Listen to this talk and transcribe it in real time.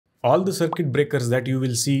All the circuit breakers that you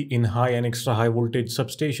will see in high and extra high voltage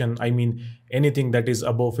substation, I mean anything that is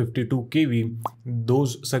above 52 kV,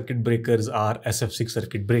 those circuit breakers are SF6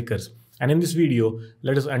 circuit breakers. And in this video,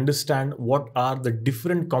 let us understand what are the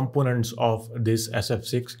different components of this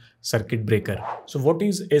SF6 circuit breaker. So what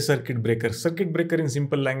is a circuit breaker? Circuit breaker in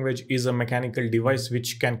simple language is a mechanical device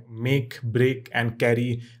which can make, break and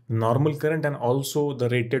carry normal current and also the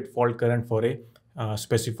rated fault current for a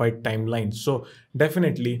specified timeline. So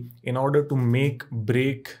definitely in order to make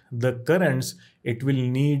break the currents, it will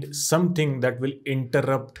need something that will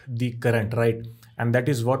interrupt the current, right? And that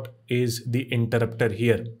is what is the interrupter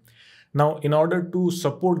here. Now, in order to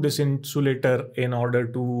support this insulator, in order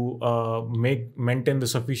to maintain the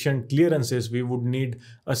sufficient clearances, we would need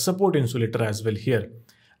a support insulator as well here.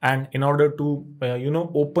 And in order to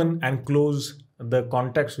open and close the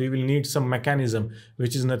contacts, we will need some mechanism,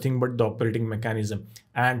 which is nothing but the operating mechanism.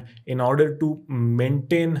 And in order to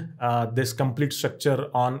maintain this complete structure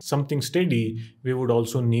on something steady, we would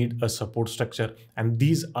also need a support structure. And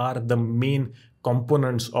these are the main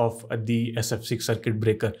components of the SF6 circuit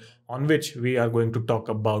breaker on which we are going to talk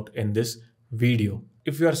about in this video.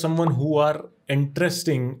 If you are someone who are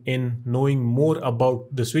interested in knowing more about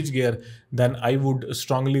the switchgear, then I would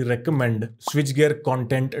strongly recommend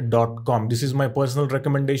switchgearcontent.com. This is my personal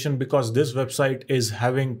recommendation because this website is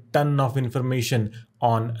having ton of information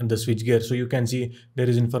on the switchgear. So you can see there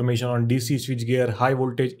is information on DC switchgear, high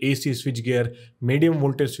voltage AC switchgear, medium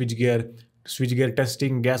voltage switchgear, switchgear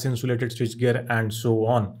testing, gas insulated switchgear, and so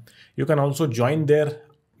on. You can also join their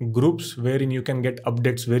groups wherein you can get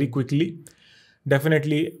updates very quickly.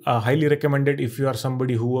 Definitely highly recommended if you are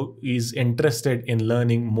somebody who is interested in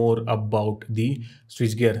learning more about the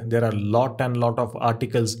switchgear. There are lot of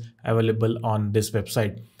articles available on this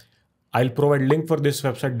website. I'll provide link for this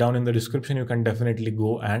website down in the description. You can definitely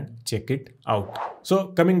go and check it out. So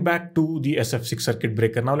coming back to the SF6 circuit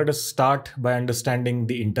breaker, now let us start by understanding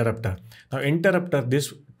the interrupter. Now interrupter,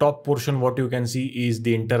 this top portion, what you can see is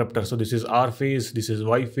the interrupter. So this is R phase, this is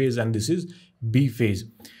Y phase, and this is B phase.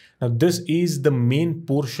 Now this is the main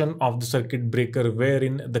portion of the circuit breaker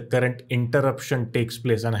wherein the current interruption takes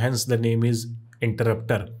place, and hence the name is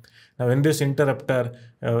interrupter. Now in this interrupter,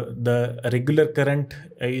 the regular current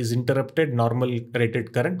is interrupted, normal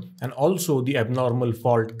rated current, and also the abnormal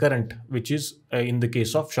fault current, which is in the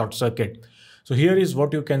case of short circuit. So here is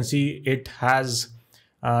what you can see. It has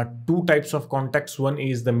two types of contacts. One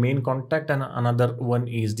is the main contact and another one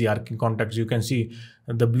is the arcing contacts. You can see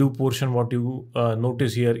the blue portion, what you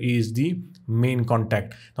notice here is the main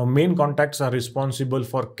contact. Now main contacts are responsible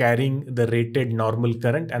for carrying the rated normal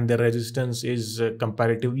current and the resistance is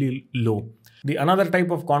comparatively low. The another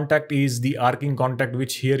type of contact is the arcing contact,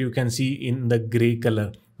 which here you can see in the gray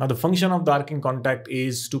color. Now the function of the arcing contact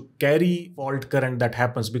is to carry fault current that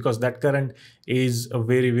happens because that current is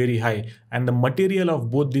very high, and the material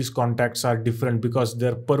of both these contacts are different because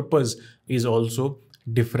their purpose is also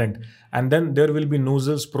different. And then there will be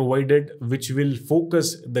nozzles provided which will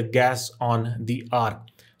focus the gas on the arc.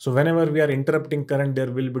 So whenever we are interrupting current,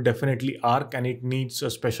 there will be definitely arc and it needs a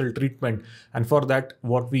special treatment. And for that,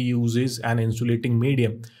 what we use is an insulating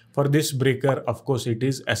medium. For this breaker, of course, it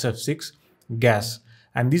is SF6 gas.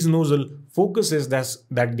 And this nozzle focuses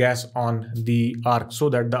that gas on the arc so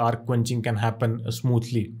that the arc quenching can happen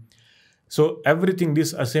smoothly. So everything,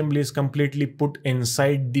 this assembly is completely put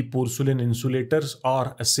inside the porcelain insulators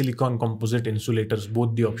or a silicon composite insulators.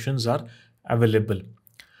 Both the options are available.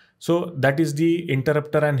 So that is the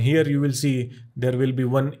interrupter, and here you will see there will be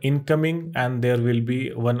one incoming and there will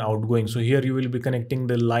be one outgoing. So here you will be connecting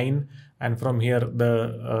the line, and from here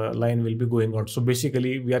the line will be going out. So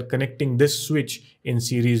basically we are connecting this switch in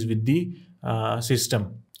series with the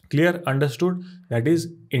system. Clear? Understood? That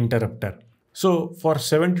is interrupter. So for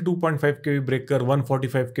 72.5 kV breaker,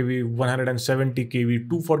 145 kV, 170 kV,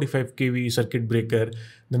 245 kV circuit breaker,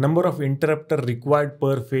 the number of interrupter required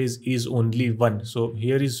per phase is only one. So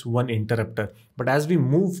here is one interrupter. But as we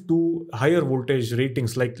move to higher voltage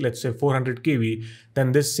ratings, like let's say 400 kV,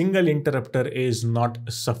 then this single interrupter is not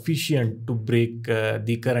sufficient to break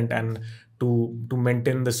the current and to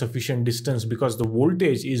maintain the sufficient distance because the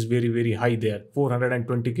voltage is very high there.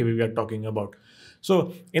 420 kV we are talking about.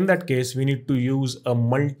 So in that case, we need to use a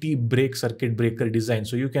multi-break circuit breaker design.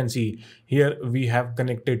 So you can see here we have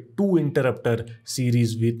connected two interrupter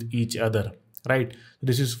series with each other, right?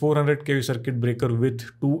 This is 400 kV circuit breaker with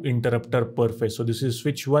two interrupter per phase. So this is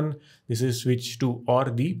switch 1, this is switch 2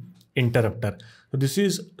 or the interrupter. So this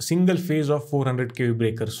is single phase of 400 kV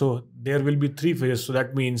breaker. So there will be 3 phases. So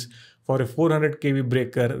that means for a 400 kV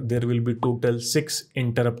breaker, there will be total 6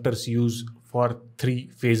 interrupters used for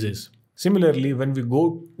 3 phases. Similarly, when we go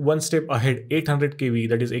one step ahead, 800 kV,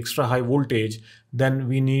 that is extra high voltage, then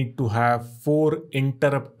we need to have 4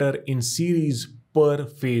 interrupter in series per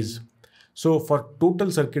phase. So for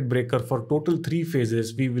total circuit breaker, for total 3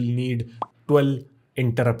 phases, we will need 12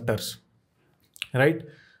 interrupters, right?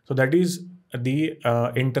 So that is the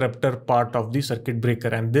interrupter part of the circuit breaker,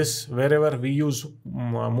 and this, wherever we use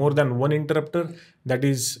more than one interrupter,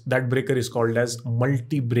 that breaker is called as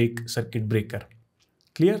multi-break circuit breaker.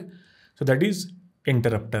 Clear? So that is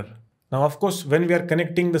interrupter. Now, of course, when we are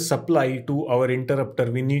connecting the supply to our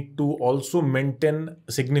interrupter, we need to also maintain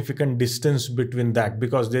significant distance between that,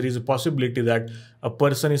 because there is a possibility that a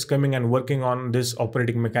person is coming and working on this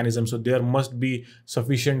operating mechanism. So there must be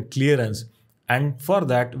sufficient clearance. And for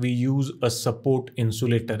that, we use a support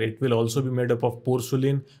insulator. It will also be made up of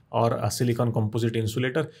porcelain or a silicon composite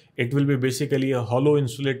insulator. It will be basically a hollow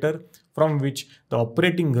insulator from which the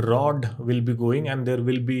operating rod will be going, and there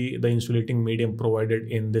will be the insulating medium provided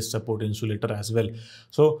in this support insulator as well.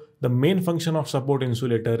 So the main function of support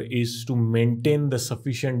insulator is to maintain the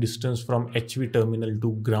sufficient distance from HV terminal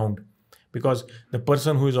to ground, because the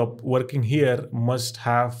person who is working here must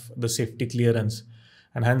have the safety clearance,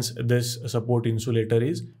 and hence this support insulator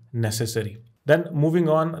is necessary. Then moving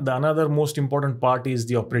on, the another most important part is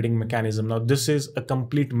the operating mechanism. Now this is a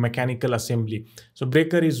complete mechanical assembly. So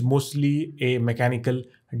breaker is mostly a mechanical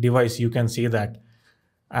device, you can say that.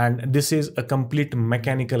 And this is a complete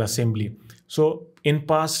mechanical assembly. So in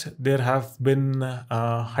past, there have been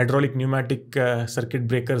hydraulic pneumatic circuit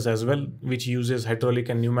breakers as well, which uses hydraulic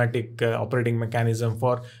and pneumatic operating mechanism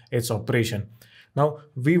for its operation. Now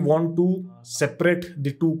we want to separate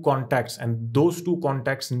the two contacts, and those two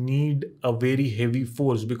contacts need a very heavy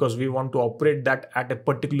force, because we want to operate that at a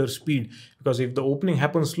particular speed, because if the opening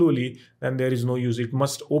happens slowly, then there is no use. It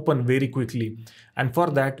must open very quickly, and for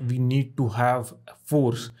that we need to have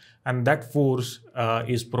force, and that force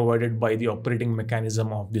is provided by the operating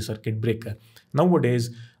mechanism of the circuit breaker.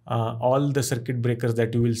 Nowadays, all the circuit breakers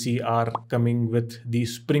that you will see are coming with the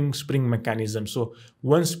spring mechanism. So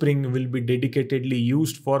one spring will be dedicatedly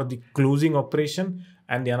used for the closing operation,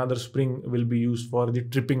 and the another spring will be used for the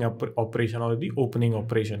tripping operation or the opening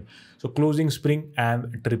operation. So closing spring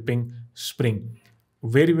and tripping spring.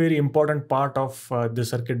 Very, very important part of the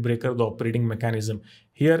circuit breaker, the operating mechanism.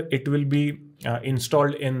 Here it will be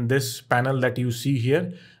installed in this panel that you see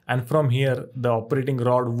here. And from here, the operating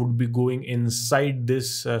rod would be going inside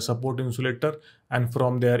this support insulator, and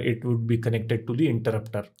from there it would be connected to the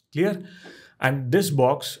interrupter. Clear? And this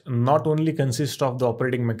box not only consists of the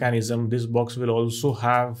operating mechanism, this box will also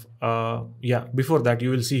have, before that you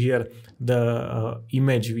will see here the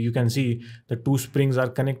image. You can see the two springs are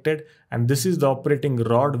connected, and this is the operating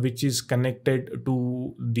rod which is connected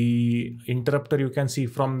to the interrupter. You can see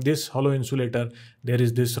from this hollow insulator, there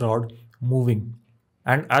is this rod moving.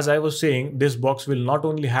 And as I was saying, this box will not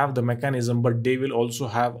only have the mechanism, but they will also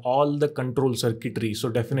have all the control circuitry. So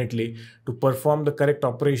definitely, to perform the correct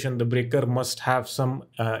operation, the breaker must have some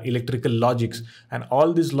electrical logics, and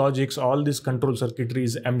all these logics, all these control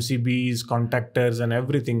circuitries, MCBs, contactors and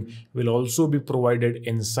everything will also be provided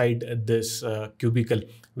inside this cubicle.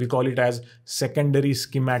 We call it as secondary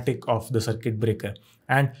schematic of the circuit breaker.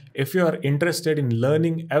 And if you are interested in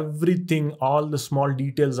learning everything, all the small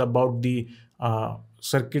details about the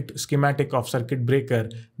circuit schematic of circuit breaker,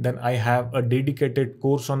 then I have a dedicated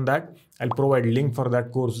course on that. I'll provide link for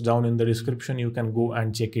that course down in the description. You can go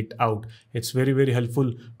and check it out. It's very, very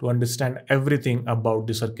helpful to understand everything about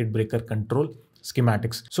the circuit breaker control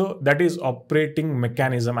schematics. So that is operating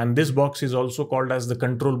mechanism, and this box is also called as the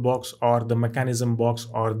control box or the mechanism box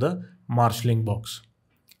or the marshalling box.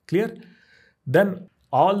 Clear? Then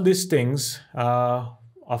all these things,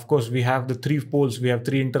 of course, we have the 3 poles, we have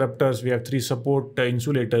 3 interrupters, we have 3 support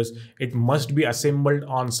insulators. It must be assembled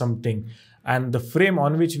on something. And the frame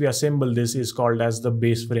on which we assemble this is called as the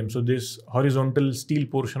base frame. So this horizontal steel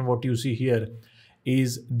portion, what you see here,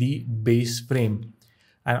 is the base frame.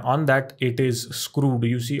 And on that, it is screwed.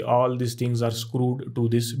 You see all these things are screwed to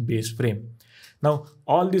this base frame. Now,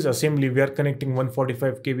 all this assembly, we are connecting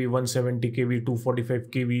 145 kV, 170 kV, 245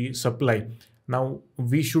 kV supply. Now,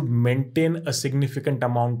 we should maintain a significant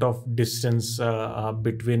amount of distance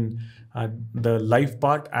between the live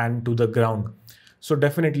part and to the ground. So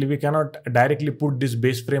definitely we cannot directly put this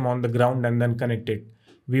base frame on the ground and then connect it.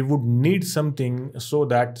 We would need something so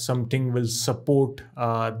that something will support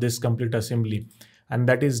this complete assembly. And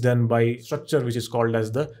that is done by structure which is called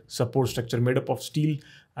as the support structure, made up of steel,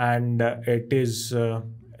 and it is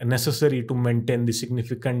necessary to maintain the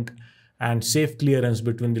significant and safe clearance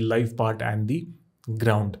between the live part and the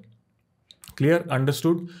ground. Clear?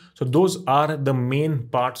 Understood? So those are the main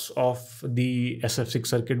parts of the SF6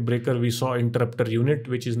 circuit breaker. We saw interrupter unit,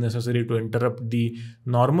 which is necessary to interrupt the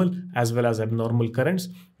normal as well as abnormal currents.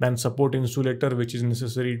 Then support insulator, which is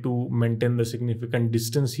necessary to maintain the significant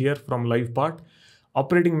distance here from live part.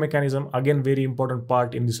 Operating mechanism, again very important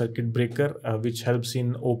part in the circuit breaker, which helps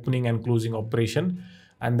in opening and closing operation.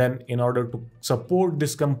 And then in order to support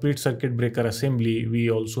this complete circuit breaker assembly,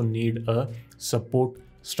 we also need a support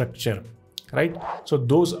structure, right? So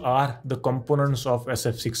those are the components of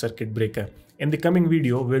SF6 circuit breaker. In the coming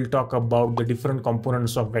video, we'll talk about the different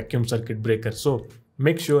components of vacuum circuit breaker. So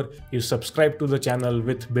make sure you subscribe to the channel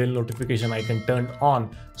with bell notification icon turned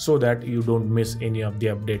on so that you don't miss any of the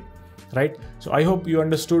update, right? So I hope you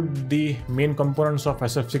understood the main components of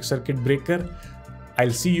SF6 circuit breaker. I'll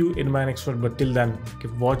see you in my next one, but till then,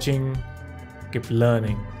 keep watching, keep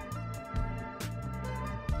learning.